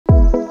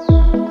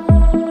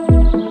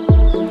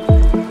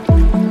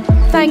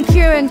Thank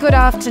you and good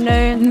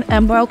afternoon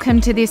and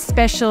welcome to this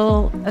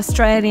special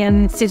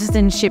Australian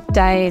Citizenship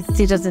Day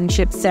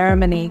citizenship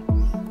ceremony.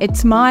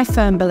 It's my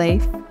firm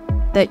belief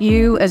that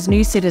you as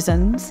new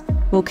citizens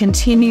will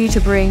continue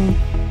to bring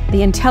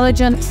the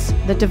intelligence,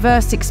 the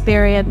diverse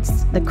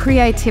experience, the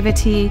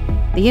creativity,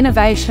 the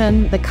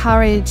innovation, the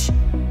courage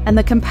and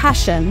the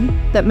compassion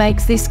that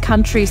makes this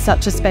country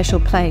such a special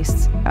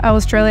place.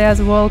 Australia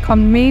has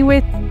welcomed me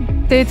with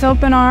its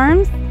open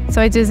arms.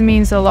 So it just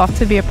means a lot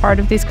to be a part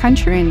of this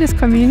country and this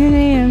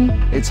community. And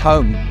it's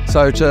home.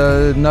 So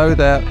to know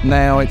that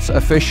now it's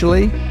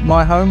officially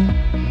my home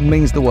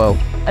means the world.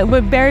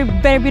 We're very,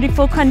 very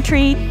beautiful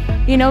country,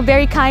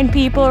 very kind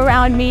people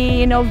around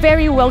me,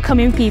 very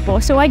welcoming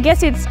people. So I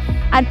guess it's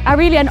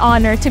really an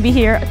honor to be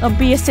here,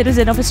 be a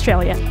citizen of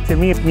Australia. To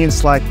me, it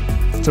means like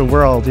the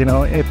world,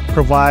 it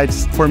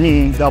provides for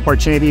me the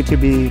opportunity to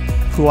be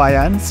who I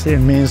am. It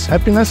means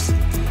happiness.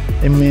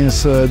 It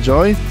means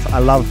joy. I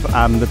love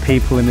the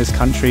people in this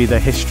country,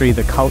 the history,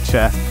 the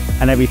culture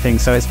and everything.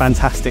 So it's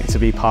fantastic to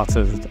be part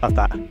of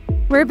that.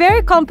 We're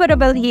very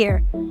comfortable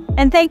here.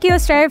 And thank you,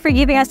 Australia, for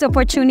giving us the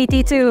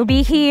opportunity to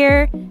be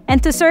here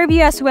and to serve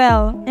you as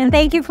well. And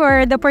thank you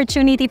for the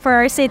opportunity for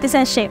our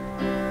citizenship.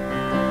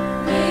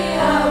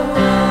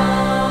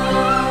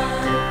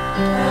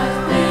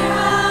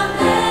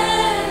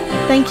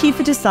 Thank you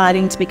for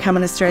deciding to become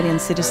an Australian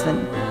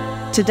citizen.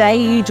 Today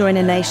you join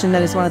a nation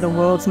that is one of the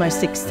world's most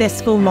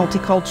successful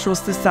multicultural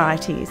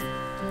societies.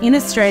 In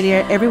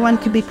Australia, everyone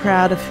can be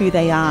proud of who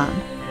they are,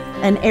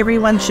 and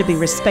everyone should be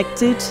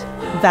respected,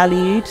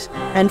 valued,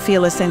 and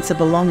feel a sense of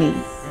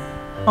belonging.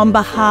 On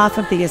behalf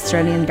of the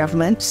Australian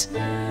Government,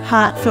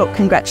 heartfelt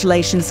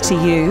congratulations to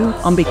you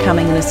on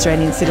becoming an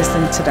Australian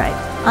citizen today.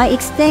 I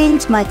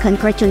extend my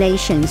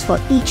congratulations for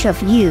each of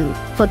you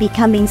for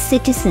becoming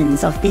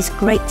citizens of this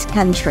great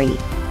country.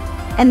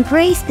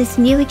 Embrace this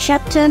new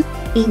chapter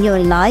in your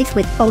life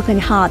with open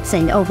hearts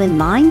and open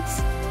minds.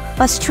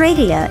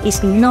 Australia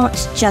is not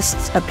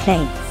just a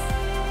place.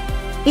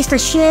 It's a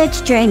shared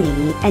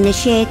journey and a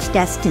shared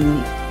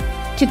destiny.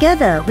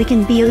 Together, we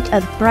can build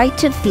a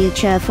brighter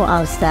future for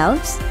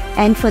ourselves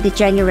and for the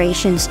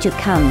generations to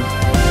come.